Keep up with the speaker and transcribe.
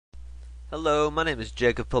Hello, my name is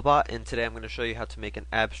Jacob Philpott, and today I'm going to show you how to make an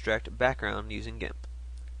abstract background using Gimp.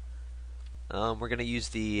 We're going to use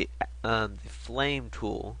the flame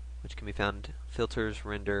tool, which can be found filters,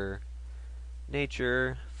 render,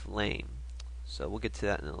 nature, flame. So we'll get to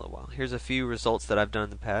that in a little while. Here's a few results that I've done in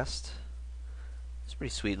the past. It's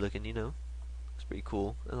pretty sweet looking, you know. It's pretty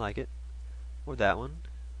cool. I like it. Or that one.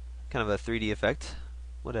 Kind of a 3D effect.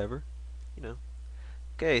 Whatever. You know.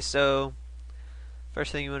 Okay, so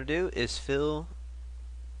first thing you want to do is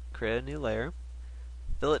create a new layer,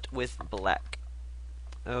 fill it with black.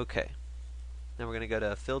 Okay, then we're going to go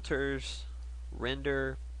to filters,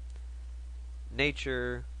 render,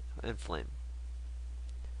 nature, and flame.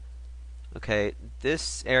 Okay,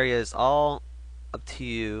 this area is all up to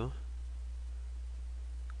you.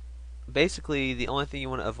 Basically, the only thing you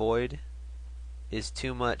want to avoid is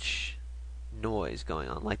too much noise going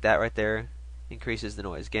on. Like that right there increases the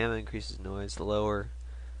noise. Gamma increases noise. The lower,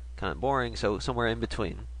 kind of boring, so somewhere in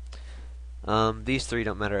between. These three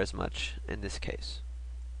don't matter as much in this case.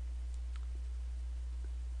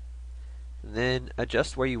 And then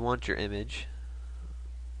adjust where you want your image.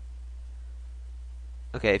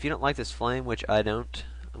 Okay, if you don't like this flame, which I don't,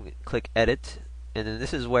 I'm going to click edit, and then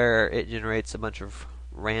this is where it generates a bunch of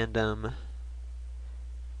random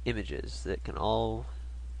images that can all,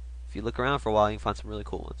 if you look around for a while, you can find some really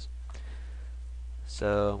cool ones.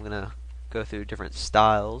 So I'm going to go through different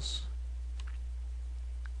styles.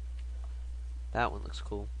 That one looks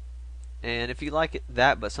cool. And if you like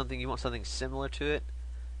that, but you want something similar to it,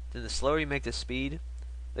 then the slower you make the speed,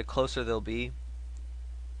 the closer they'll be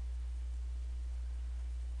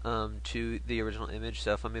to the original image.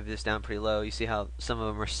 So if I move this down pretty low, you see how some of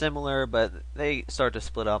them are similar, but they start to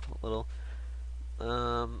split up a little.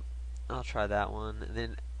 I'll try that one. And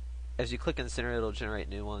then as you click in the center, it'll generate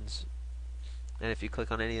new ones. And if you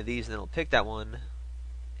click on any of these, then it'll pick that one,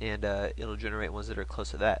 and it'll generate ones that are close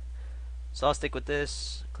to that. So I'll stick with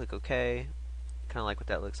this, click OK. Kind of like what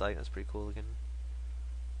that looks like. That's pretty cool looking.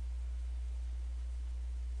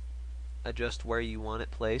 Adjust where you want it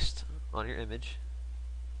placed on your image,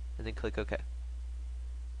 and then click OK.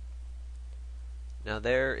 Now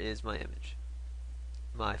there is my image,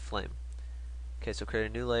 my flame. Okay, so create a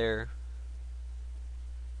new layer,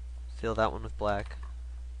 fill that one with black.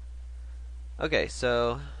 Okay,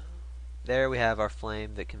 so there we have our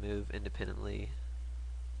flame that can move independently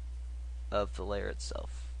of the layer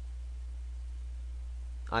itself.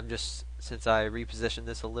 Since I repositioned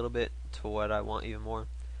this a little bit to what I want even more,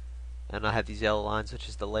 and I have these yellow lines, which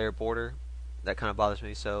is the layer border, that kind of bothers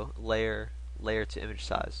me, so layer to image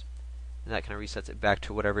size, and that kind of resets it back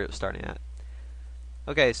to whatever it was starting at.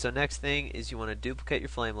 Okay, so next thing is you want to duplicate your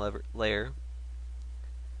flame layer.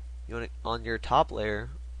 You want to, on your top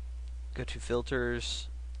layer, go to filters,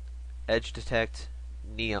 edge detect,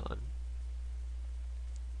 neon.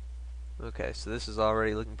 Okay, so this is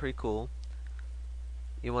already looking pretty cool.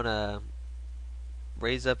 You want to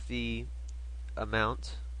raise up the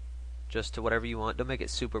amount just to whatever you want. Don't make it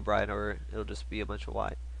super bright or it'll just be a bunch of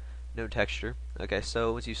white. No texture. Okay,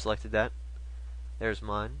 so once you selected that, there's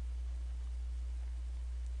mine.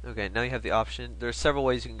 Okay, now you have the option. There's several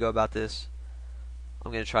ways you can go about this.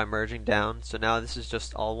 I'm going to try merging down. So now this is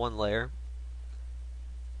just all one layer.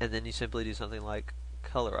 And then you simply do something like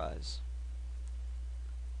colorize.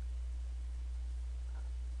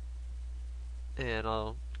 And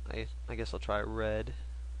I guess I'll try red.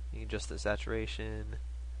 You can adjust the saturation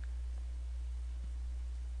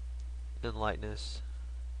and lightness.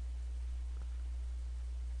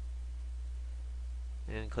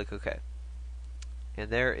 And click OK. And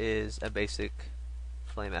there is a basic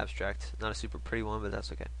flame abstract. Not a super pretty one, but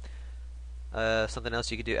that's okay. Something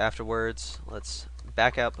else you could do afterwards. Let's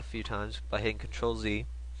back up a few times by hitting Control Z.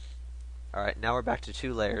 Alright, now we're back to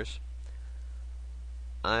two layers.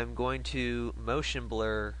 I'm going to motion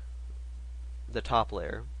blur the top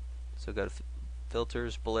layer. So go to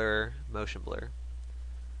Filters, Blur, Motion Blur.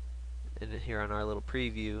 And here on our little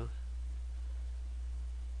preview,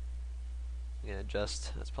 I'm going to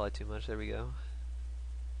adjust. That's probably too much. There we go.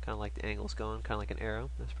 Kind of like the angle's going, kind of like an arrow.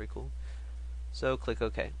 That's pretty cool. So click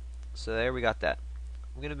OK. So there we got that.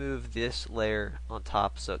 I'm going to move this layer on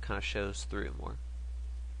top so it kind of shows through more.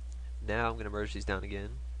 Now I'm going to merge these down again.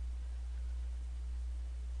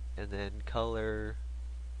 And then colorize.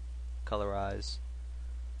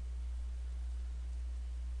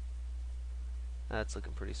 That's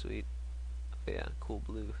looking pretty sweet. Oh yeah, cool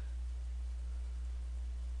blue.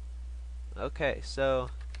 Okay, so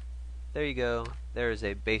there you go. There is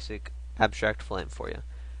a basic abstract flame for you.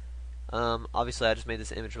 Obviously I just made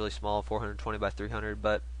this image really small, 420 by 300,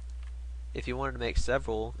 but if you wanted to make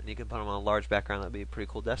several, and you can put them on a large background, that'd be a pretty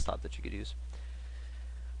cool desktop that you could use.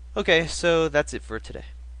 Okay, so that's it for today.